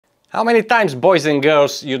How many times, boys and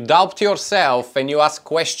girls, you doubt yourself and you ask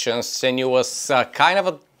questions and you was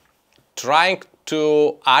trying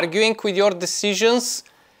to arguing with your decisions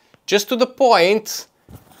just to the point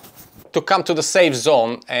to come to the safe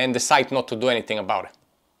zone and decide not to do anything about it.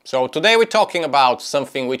 So today we're talking about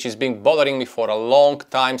something which has been bothering me for a long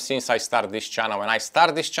time since I started this channel, and I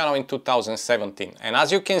started this channel in 2017. And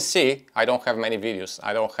as you can see, I don't have many videos,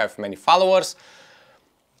 I don't have many followers,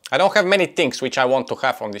 I don't have many things which I want to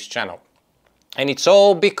have on this channel. And it's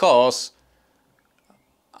all because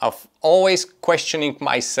of always questioning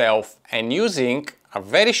myself and using a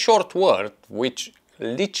very short word which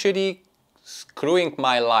literally screwing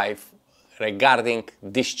my life regarding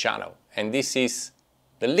this channel. And this is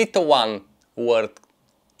the little one word,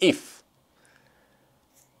 if.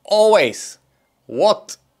 Always,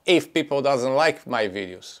 what if people doesn't like my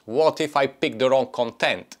videos? What if I pick the wrong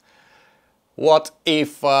content? What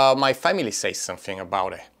if my family says something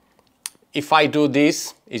about it? If I do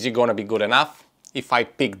this, is it gonna be good enough? If I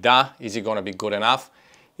pick that, is it gonna be good enough?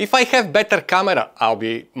 If I have better camera, I'll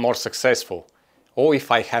be more successful. Or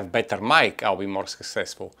if I have better mic, I'll be more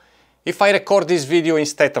successful. If I record this video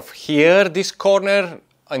instead of here, this corner,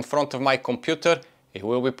 in front of my computer, it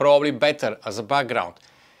will be probably better as a background.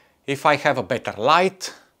 If I have a better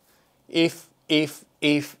light, if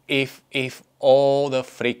all the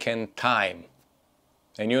freaking time.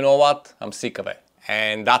 And you know what? I'm sick of it.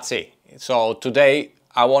 And that's it. So today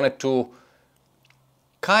I wanted to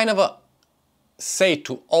kind of say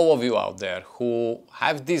to all of you out there who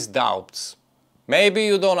have these doubts, maybe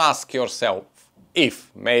you don't ask yourself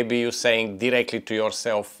if, maybe you're saying directly to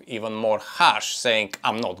yourself even more harsh, saying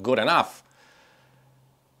I'm not good enough.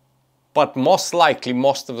 But most likely,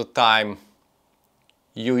 most of the time,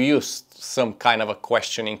 you used some kind of a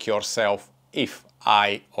questioning yourself, if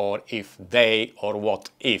I, or if they, or what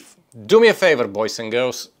if. Do me a favor, boys and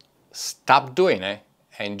girls, stop doing it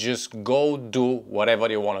and just go do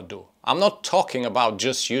whatever you want to do. I'm not talking about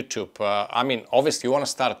just YouTube. I mean, obviously you want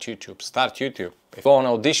to start YouTube, start YouTube. If you go on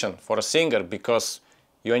audition for a singer because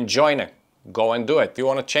you're enjoying it, go and do it. You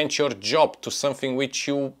want to change your job to something which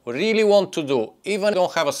you really want to do, even if you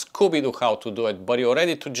don't have a Scooby-Doo how to do it, but you're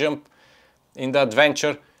ready to jump in the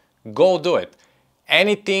adventure, go do it.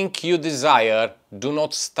 Anything you desire, do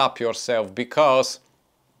not stop yourself, because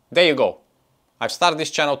there you go. I've started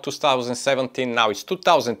this channel 2017, now it's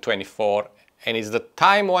 2024, and it's the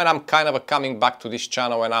time when I'm kind of coming back to this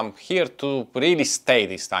channel, and I'm here to really stay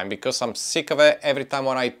this time, because I'm sick of it. Every time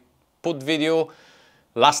when I put video,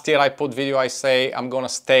 last year I put video, I say I'm gonna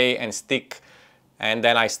stay and stick, and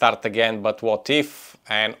then I start again, but what if,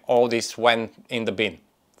 and all this went in the bin.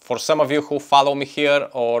 For some of you who follow me here,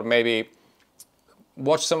 or maybe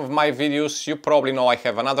watch some of my videos, you probably know I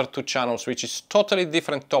have another two channels which is totally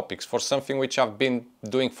different topics for something which I've been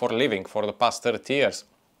doing for a living for the past 30 years.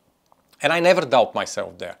 And I never doubt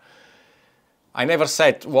myself there. I never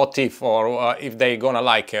said what if, or if they gonna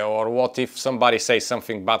like it, or what if somebody says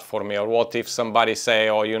something bad for me, or what if somebody say,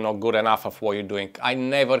 oh, you're not good enough of what you're doing. I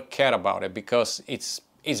never care about it, because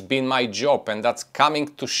it's been my job, and that's coming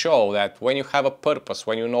to show that when you have a purpose,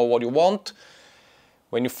 when you know what you want,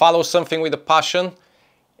 when you follow something with a passion,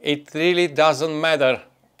 it really doesn't matter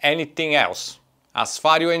anything else. As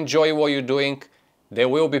far as you enjoy what you're doing, there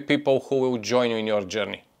will be people who will join you in your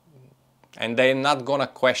journey. And they're not gonna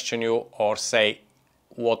question you or say,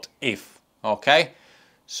 what if, okay?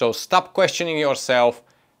 So stop questioning yourself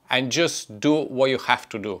and just do what you have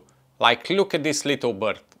to do. Like, look at this little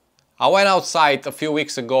bird. I went outside a few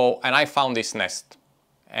weeks ago and I found this nest.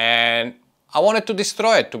 And I wanted to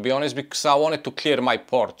destroy it, to be honest, because I wanted to clear my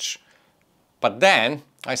porch. But then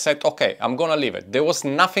I said, okay, I'm gonna leave it. There was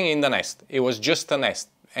nothing in the nest. It was just a nest.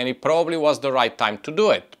 And it probably was the right time to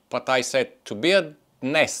do it. But I said, to be a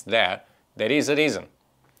nest there is a reason.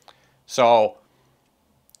 So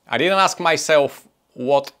I didn't ask myself,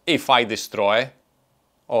 what if I destroy?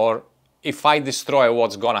 Or if I destroy,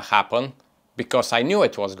 what's gonna happen? Because I knew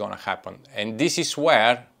it was gonna happen. And this is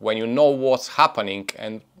where, when you know what's happening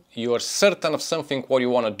and you're certain of something what you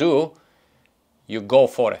want to do, you go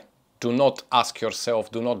for it. Do not ask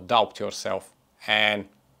yourself, do not doubt yourself. And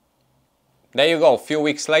there you go, a few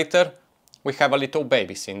weeks later, we have a little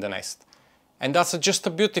babies in the nest. And that's just a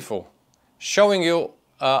beautiful, showing you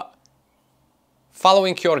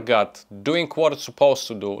following your gut, doing what it's supposed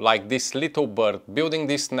to do, like this little bird, building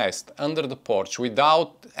this nest under the porch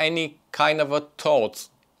without any kind of a thought.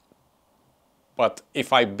 But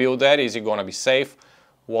if I build there, is it gonna be safe?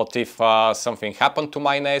 What if something happened to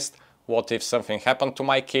my nest? What if something happened to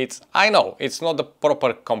my kids? I know it's not the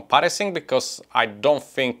proper comparison, because I don't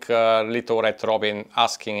think little Red Robin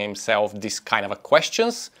asking himself this kind of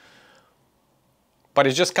questions. But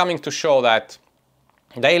it's just coming to show that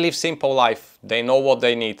they live simple life, they know what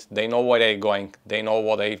they need, they know where they're going, they know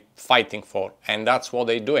what they're fighting for, and that's what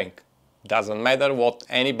they're doing. Doesn't matter what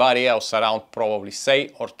anybody else around probably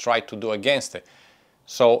say or try to do against it.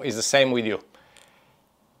 So it's the same with you.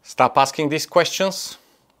 Stop asking these questions.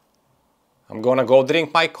 I'm gonna go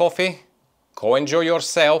drink my coffee, go enjoy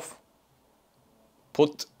yourself,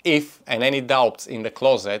 put if and any doubts in the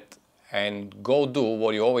closet, and go do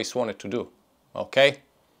what you always wanted to do. Okay?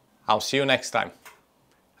 I'll see you next time.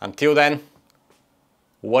 Until then,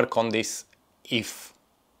 work on this if.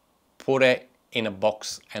 Put it in a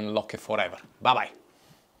box and lock it forever. Bye bye.